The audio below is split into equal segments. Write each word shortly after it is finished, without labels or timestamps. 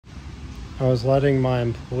I was letting my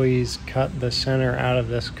employees cut the center out of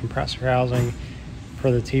this compressor housing for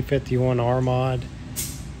the T51R mod.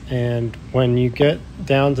 And when you get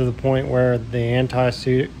down to the point where the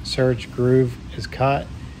anti-surge groove is cut,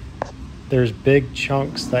 there's big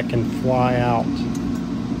chunks that can fly out.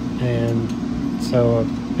 And so a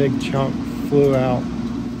big chunk flew out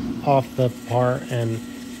off the part and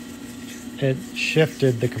it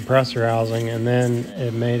shifted the compressor housing, and then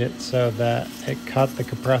it made it so that it cut the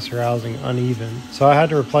compressor housing uneven. So I had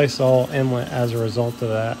to replace the whole inlet as a result of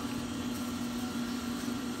that.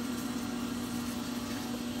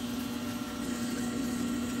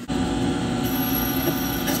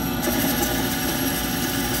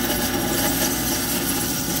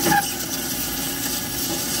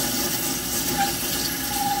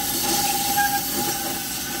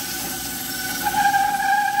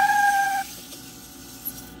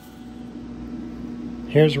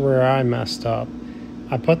 Here's where I messed up.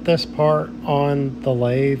 I put this part on the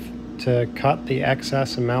lathe to cut the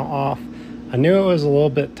excess amount off. I knew it was a little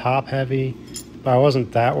bit top heavy, but I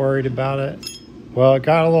wasn't that worried about it. Well, it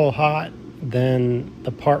got a little hot, then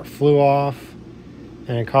the part flew off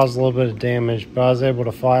and it caused a little bit of damage, but I was able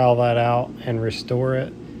to fly all that out and restore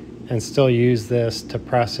it and still use this to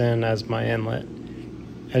press in as my inlet.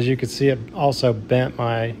 As you can see, it also bent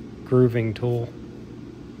my grooving tool.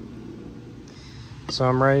 So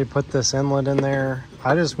I'm ready to put this inlet in there.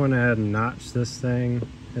 I just went ahead and notched this thing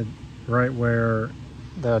right where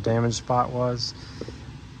the damage spot was.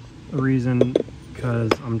 The reason, because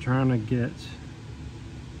I'm trying to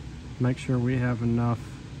make sure we have enough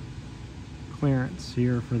clearance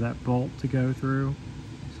here for that bolt to go through.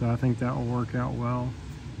 So I think that will work out well.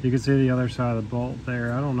 You can see the other side of the bolt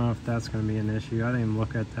there. I don't know if that's going to be an issue. I didn't even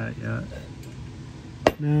look at that yet.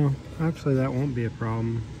 No, actually that won't be a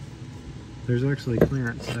problem. There's actually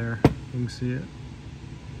clearance there. You can see it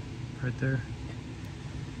right there.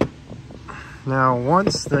 Now,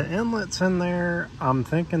 once the inlet's in there, I'm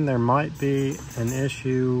thinking there might be an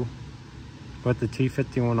issue with the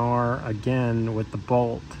T51R again with the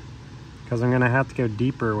bolt, because I'm going to have to go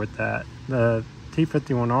deeper with that. The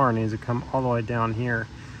T51R needs to come all the way down here.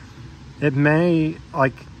 It may,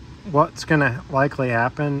 like, what's going to likely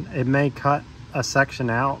happen, it may cut a section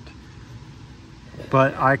out,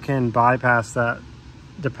 but I can bypass that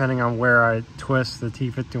depending on where I twist the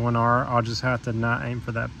T51R. I'll just have to not aim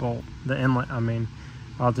for that bolt, the inlet, I mean.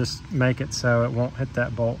 I'll just make it so it won't hit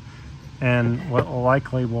that bolt. And what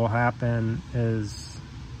likely will happen is,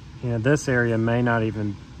 you know, this area may not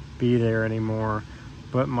even be there anymore,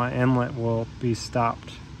 but my inlet will be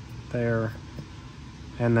stopped there.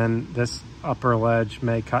 And then this upper ledge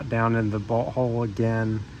may cut down into the bolt hole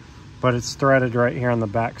again, but it's threaded right here on the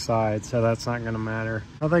back side, so that's not gonna matter.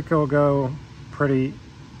 I think it'll go pretty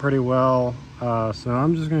well. So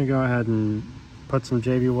I'm just gonna go ahead and put some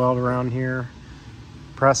JB weld around here,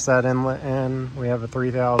 press that inlet in. We have a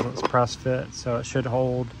 3/1000 press fit, so it should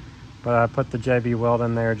hold, but I put the JB weld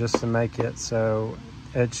in there just to make it so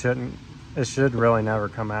it should really never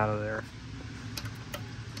come out of there.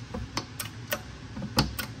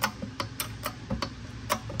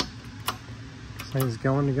 Things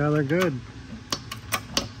going together good.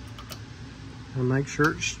 And make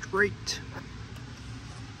sure it's straight.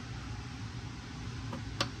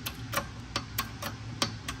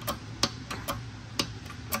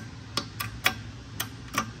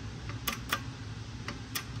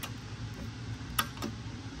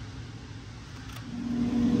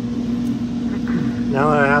 Now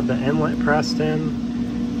that I have the inlet pressed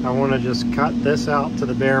in, I want to just cut this out to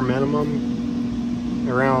the bare minimum,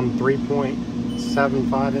 around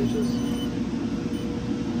 3.75 inches.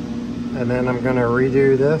 And then I'm going to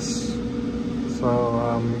redo this. So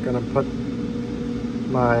I'm going to put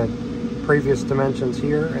my previous dimensions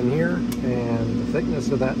here and here, and the thickness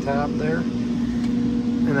of that tab there.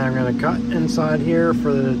 And then I'm going to cut inside here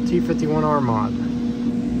for the T51R mod.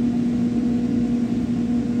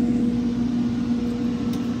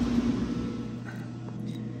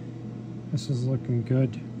 This is looking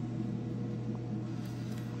good.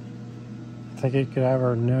 I think you could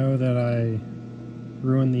ever know that I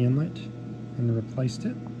ruined the inlet and replaced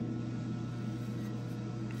it.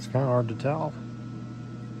 It's kind of hard to tell.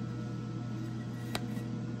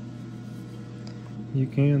 You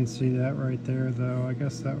can see that right there though. I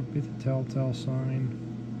guess that would be the telltale sign.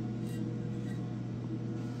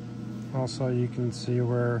 Also, you can see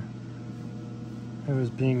where it was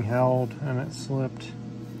being held and it slipped.